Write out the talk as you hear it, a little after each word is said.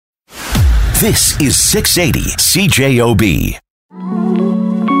This is 680 CJOB.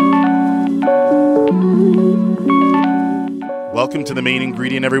 Welcome to the main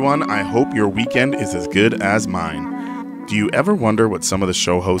ingredient, everyone. I hope your weekend is as good as mine. Do you ever wonder what some of the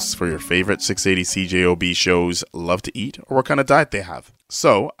show hosts for your favorite 680 CJOB shows love to eat, or what kind of diet they have?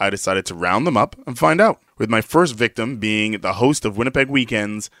 So I decided to round them up and find out, with my first victim being the host of Winnipeg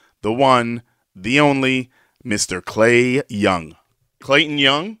Weekends, the one, the only, Mr. Clay Young. Clayton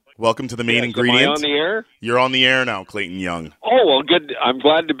Young, welcome to the main ingredient. Am I on the air? You're on the air now, Clayton Young. Oh, well, good. I'm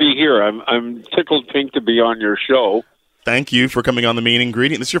glad to be here. I'm tickled pink to be on your show. Thank you for coming on the main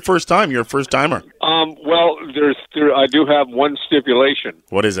ingredient. This is your first time. You're a first timer. Well, I do have one stipulation.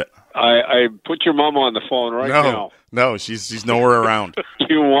 What is it? I put your mom on the phone now. No, she's nowhere around.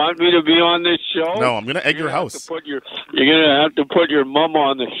 You want me to be on this show? No, I'm going to egg your house. You're going to have to put your mom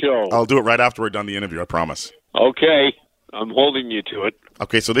on the show. I'll do it right after we're done the interview, I promise. Okay. I'm holding you to it.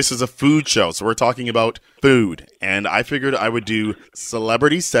 Okay, so this is a food show, so we're talking about food. And I figured I would do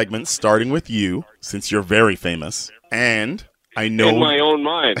celebrity segments starting with you, since you're very famous. And I know... In my own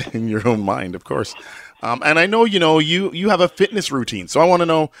mind. In your own mind, of course. And I know, you have a fitness routine. So I want to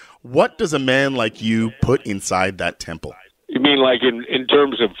know, what does a man like you put inside that temple? You mean like in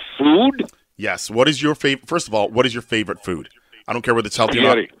terms of food? Yes. What is your favorite? First of all, what is your favorite food? I don't care whether it's healthy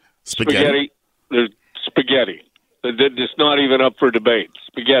or not. Spaghetti. There's spaghetti. It's not even up for debate.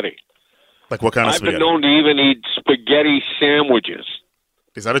 Spaghetti. Like what kind of spaghetti? I've been known to even eat spaghetti sandwiches.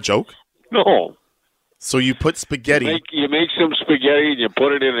 Is that a joke? No. So you put spaghetti. You make some spaghetti and you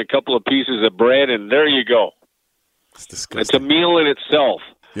put it in a couple of pieces of bread, and there you go. It's disgusting. It's a meal in itself.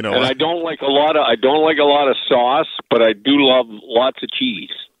 You know, and I don't like a lot of sauce, but I do love lots of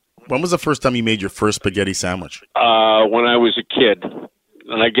cheese. When was the first time you made your first spaghetti sandwich? When I was a kid,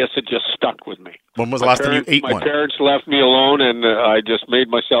 and I guess it just stuck with me. When was the last time you ate one? My parents left me alone, and I just made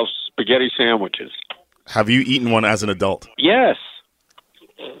myself spaghetti sandwiches. Have you eaten one as an adult? Yes.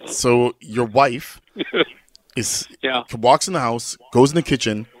 So your wife walks in the house, goes in the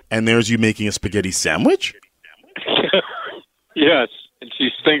kitchen, and there's you making a spaghetti sandwich? Yes, and she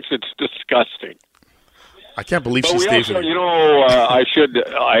thinks it's disgusting. I can't believe she stays with you.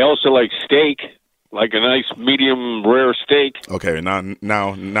 I also like steak, like a nice medium rare steak. Okay,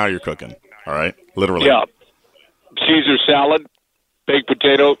 now you're cooking. All right, literally. Yeah, Caesar salad, baked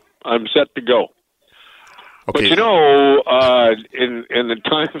potato. I'm set to go. Okay. But in the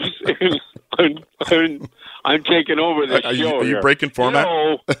times I'm taking over the show. Are you breaking format?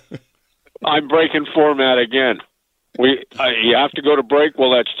 I'm breaking format again. You have to go to break. Well,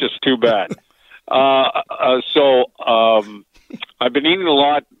 that's just too bad. So I've been eating a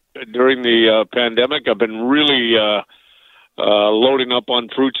lot during the pandemic. I've been really loading up on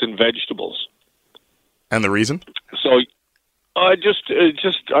fruits and vegetables. And the reason? So I'm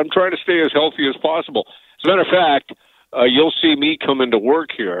trying to stay as healthy as possible. As a matter of fact, you'll see me come into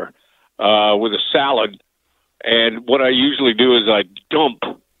work here with a salad, and what I usually do is I dump,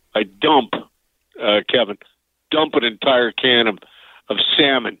 Kevin, an entire can of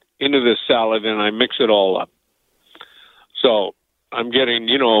salmon into this salad, and I mix it all up. So I'm getting,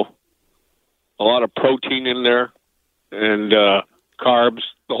 a lot of protein in there and carbs,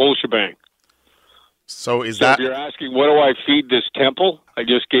 the whole shebang. So if you're asking, what do I feed this temple? I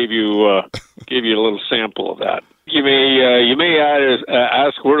just gave you a little sample of that. You may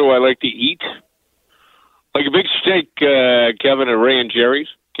ask, where do I like to eat? Like a big steak, Kevin, at Ray and Jerry's.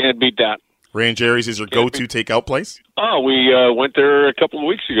 Can't beat that. Ray and Jerry's is your go-to takeout place? Oh, we went there a couple of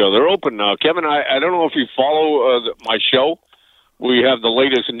weeks ago. They're open now. Kevin, I don't know if you follow my show. We have the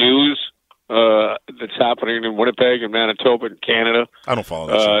latest news that's happening in Winnipeg and Manitoba and Canada. I don't follow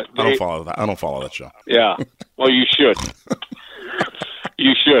that show. I don't follow that show. Yeah. Well, you should.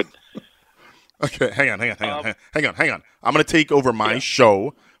 You should. Okay, hang on. I'm going to take over my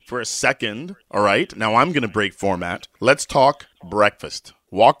show for a second, all right? Now I'm going to break format. Let's talk breakfast.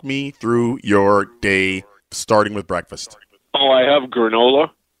 Walk me through your day, starting with breakfast. Oh, I have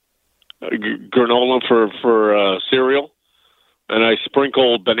granola for cereal, and I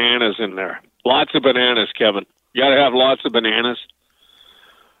sprinkle bananas in there. Lots of bananas, Kevin. You got to have lots of bananas.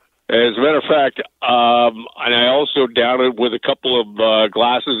 As a matter of fact, and I also down it with a couple of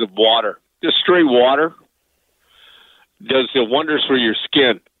glasses of water. Just straight water does wonders for your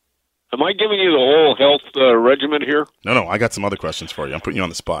skin. Am I giving you the whole health regimen here? No, I got some other questions for you. I'm putting you on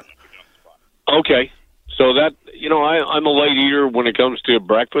the spot. Okay. So that, I'm a late eater when it comes to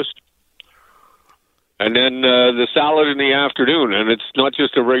breakfast. And then the salad in the afternoon. And it's not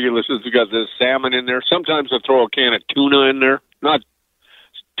just a regular, it's got the salmon in there. Sometimes I throw a can of tuna in there. Not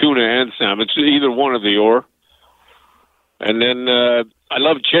tuna and salmon. It's either one or the or. And then I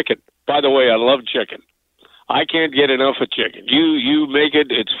love chicken. By the way, I love chicken. I can't get enough of chicken. You make it,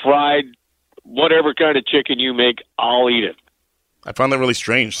 it's fried, whatever kind of chicken you make, I'll eat it. I found that really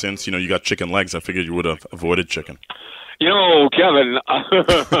strange since, you got chicken legs. I figured you would have avoided chicken. Kevin,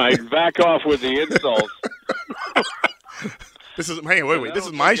 I'd back off with the insults. This is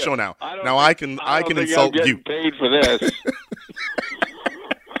my show now. Now I can insult you. Paid for this.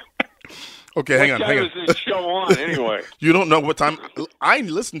 Okay, hang on. What time is this show on anyway? You don't know what time. I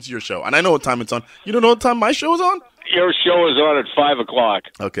listen to your show, and I know what time it's on. You don't know what time my show is on? Your show is on at 5:00.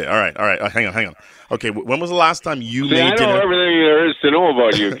 Okay, all right. Hang on. Okay, when was the last time you made dinner? I know everything there is to know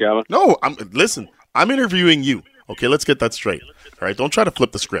about you, Kevin. No, I'm interviewing you. Okay, let's get that straight. All right, don't try to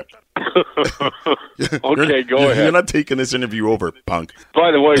flip the script. Okay, go ahead. You're not taking this interview over, punk.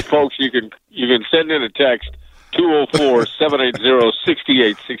 By the way, folks, you can send in a text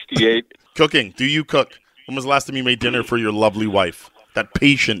 204-780-6868. Cooking. Do you cook? When was the last time you made dinner for your lovely wife? That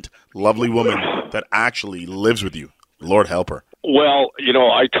patient, lovely woman that actually lives with you. Lord help her. Well,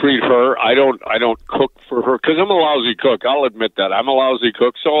 I treat her. I don't cook for her because I'm a lousy cook. I'll admit that. I'm a lousy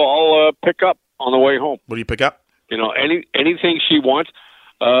cook, so I'll pick up on the way home. What do you pick up? Anything she wants.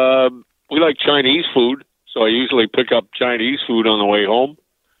 We like Chinese food, so I usually pick up Chinese food on the way home.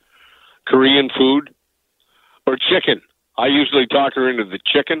 Korean food or chicken. I usually talk her into the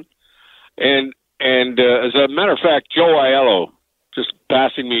chicken. And as a matter of fact, Joe Aiello just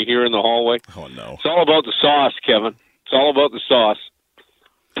passing me here in the hallway. Oh, no. It's all about the sauce, Kevin. It's all about the sauce.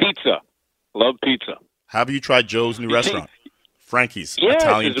 Pizza. Love pizza. Have you tried Joe's new restaurant? Frankie's yes,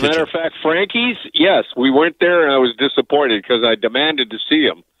 Italian Kitchen. As a matter of fact, Frankie's, yes. We went there, and I was disappointed because I demanded to see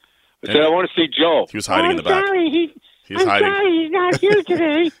him. I said, I want to see Joe. He was hiding in the back. Sorry. I'm sorry, he's not here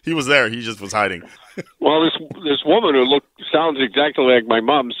today. He was there. He just was hiding. Well, this woman who sounds exactly like my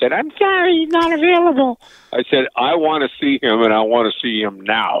mom said, I'm sorry, he's not available. I said, I want to see him, and I want to see him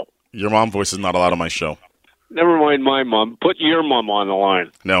now. Your mom voice is not allowed on my show. Never mind my mom. Put your mom on the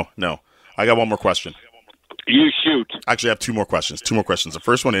line. No. I got one more question. You shoot. Actually, I have two more questions. The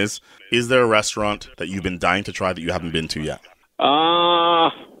first one is there a restaurant that you've been dying to try that you haven't been to yet?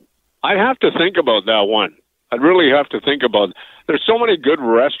 I'd have to think about that one. I'd really have to think about it. There's so many good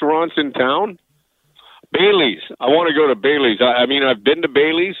restaurants in town. Bailey's. I want to go to Bailey's. I mean, I've been to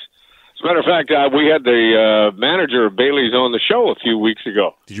Bailey's. As a matter of fact, we had the manager of Bailey's on the show a few weeks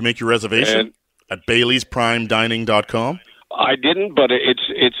ago. Did you make your reservation at Bailey'sPrimeDining.com? I didn't, but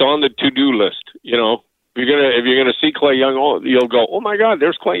it's on the to-do list. If you're gonna see Clay Young, you'll go, oh my God,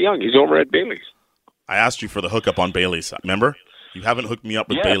 there's Clay Young. He's over at Bailey's. I asked you for the hookup on Bailey's. Remember? You haven't hooked me up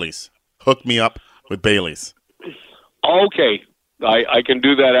with Bailey's. Hook me up with Bailey's. Okay, I can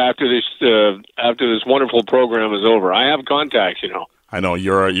do that after this wonderful program is over. I have contacts, I know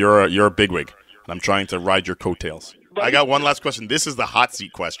you're a bigwig, and I'm trying to ride your coattails. I got one last question. This is the hot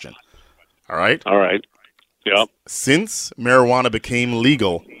seat question. All right. Yep. Since marijuana became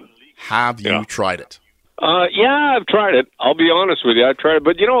legal, have you tried it? Yeah, I've tried it. I'll be honest with you, I tried it,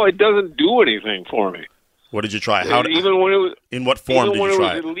 but it doesn't do anything for me. What did you try? Even when it was in what form did you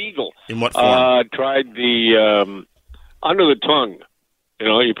try it? Even when it was illegal. In what form? I tried the under the tongue.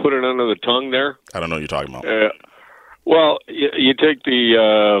 You put it under the tongue there. I don't know what you're talking about. Well, you take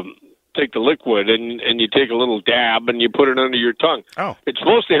the liquid and you take a little dab and you put it under your tongue. Oh. It's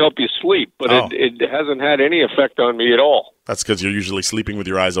supposed to help you sleep, but it hasn't had any effect on me at all. That's because you're usually sleeping with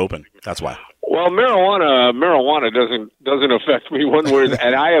your eyes open. That's why. Well, marijuana doesn't affect me one way,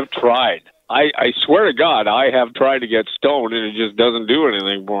 and I have tried. I swear to God, I have tried to get stoned, and it just doesn't do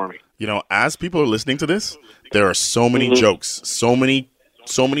anything for me. As people are listening to this, there are so many jokes, so many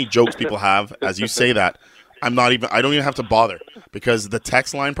jokes people have. As you say that, I don't even have to bother because the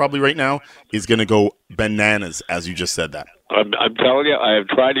text line probably right now is going to go bananas as you just said that. I'm telling you, I have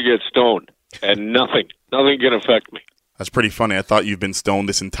tried to get stoned, and nothing can affect me. That's pretty funny. I thought you've been stoned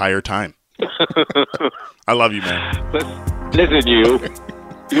this entire time. I love you, man. Listen, you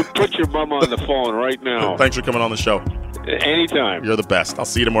put your mom on the phone right now. Thanks for coming on the show. Anytime. You're the best. I'll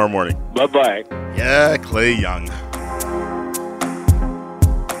see you tomorrow morning. Bye-bye. Yeah, Clay Young.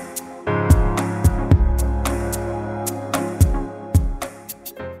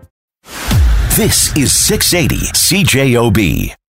 This is 680 CJOB.